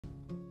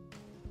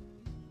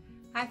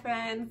Hi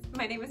friends,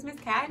 my name is Miss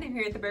Kat and I'm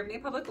here at the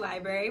Burbank Public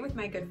Library with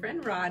my good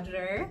friend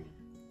Roger.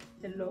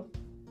 Hello.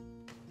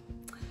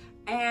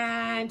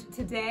 And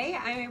today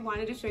I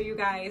wanted to show you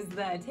guys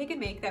the take and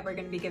make that we're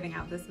going to be giving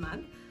out this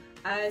month.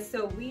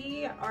 So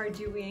we are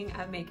doing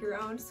a make your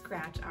own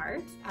scratch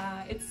art.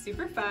 It's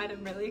super fun.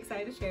 I'm really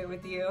excited to share it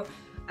with you.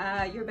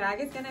 Your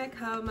bag is going to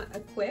come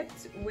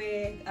equipped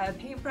with a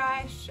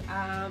paintbrush,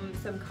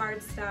 some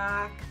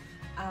cardstock,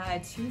 a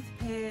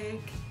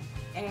toothpick,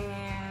 and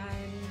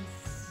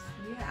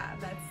yeah,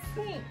 that's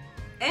paint.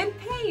 And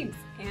paint.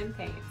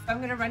 So I'm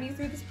going to run you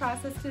through this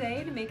process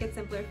today to make it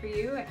simpler for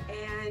you,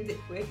 and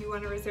if you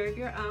want to reserve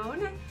your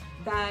own,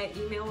 the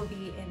email will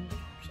be in the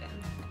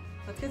description.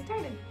 Let's get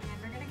started.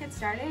 And we're going to get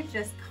started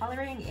just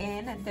coloring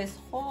in this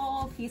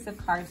whole piece of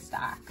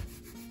cardstock.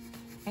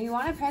 And you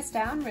want to press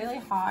down really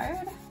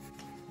hard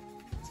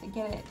to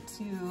get it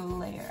to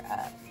layer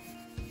up.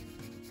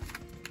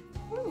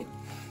 Woo.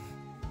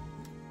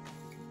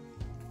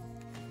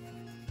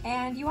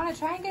 And you want to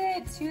try and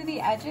get it to the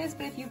edges,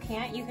 but if you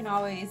can't, you can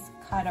always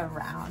cut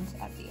around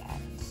at the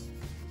end.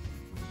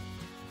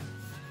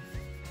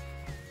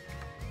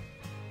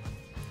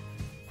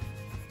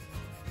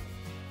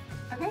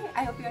 Okay,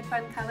 I hope you had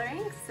fun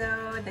coloring.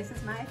 So this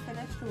is my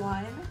finished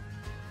one.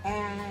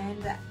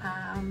 And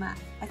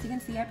as you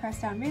can see, I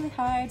pressed down really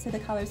hard so the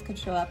colors could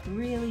show up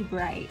really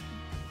bright.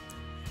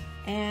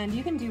 And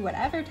you can do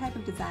whatever type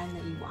of design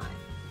that you want.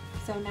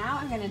 So now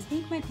I'm going to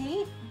take my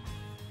paint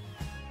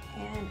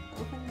and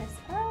open this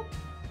up.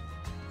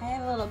 I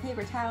have a little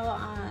paper towel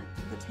on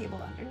the table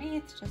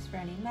underneath just for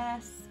any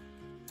mess.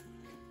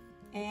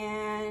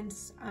 And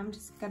I'm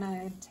just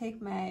gonna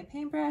take my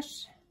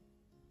paintbrush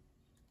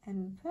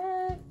and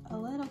put a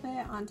little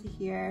bit onto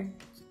here.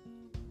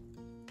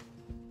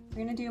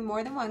 We're gonna do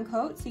more than one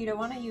coat, so you don't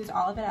wanna use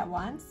all of it at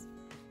once,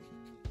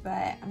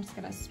 but I'm just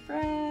gonna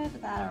spread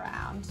that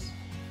around.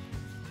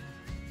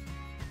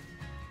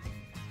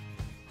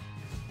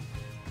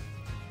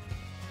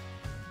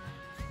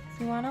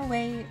 You want to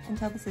wait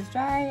until this is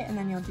dry and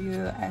then you'll do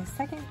a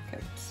second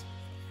coat.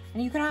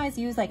 And you can always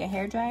use like a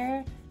hair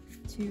dryer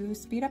to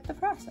speed up the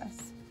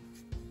process.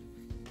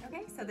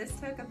 Okay, so this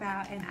took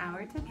about an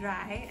hour to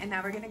dry, and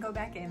now we're going to go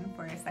back in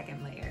for a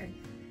second layer.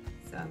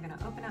 So I'm going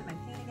to open up my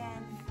paint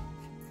again.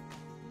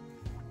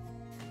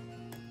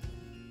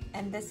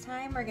 And this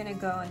time we're going to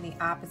go in the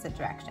opposite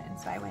direction.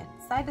 So I went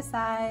side to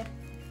side.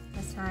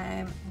 This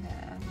time I'm going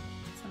to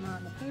put some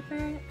on the paper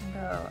and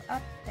go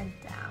up and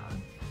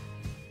down.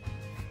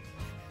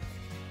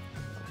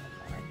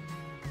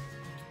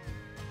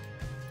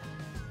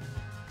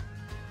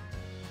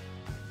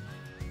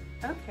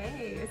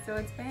 Okay, so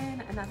it's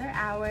been another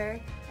hour,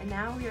 and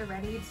now we are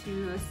ready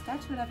to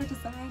sketch whatever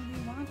design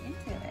we want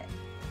into it.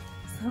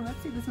 So let's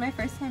see, this is my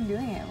first time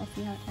doing it. We'll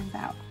see how it turns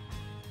out.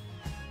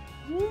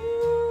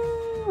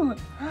 Woo!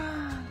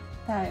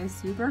 That is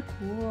super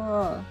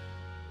cool.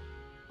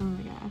 Oh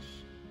my gosh.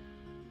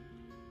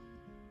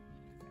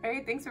 All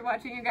right, thanks for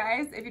watching, you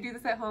guys. If you do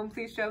this at home,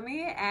 please show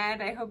me,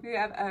 and I hope you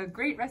have a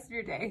great rest of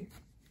your day.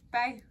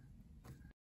 Bye.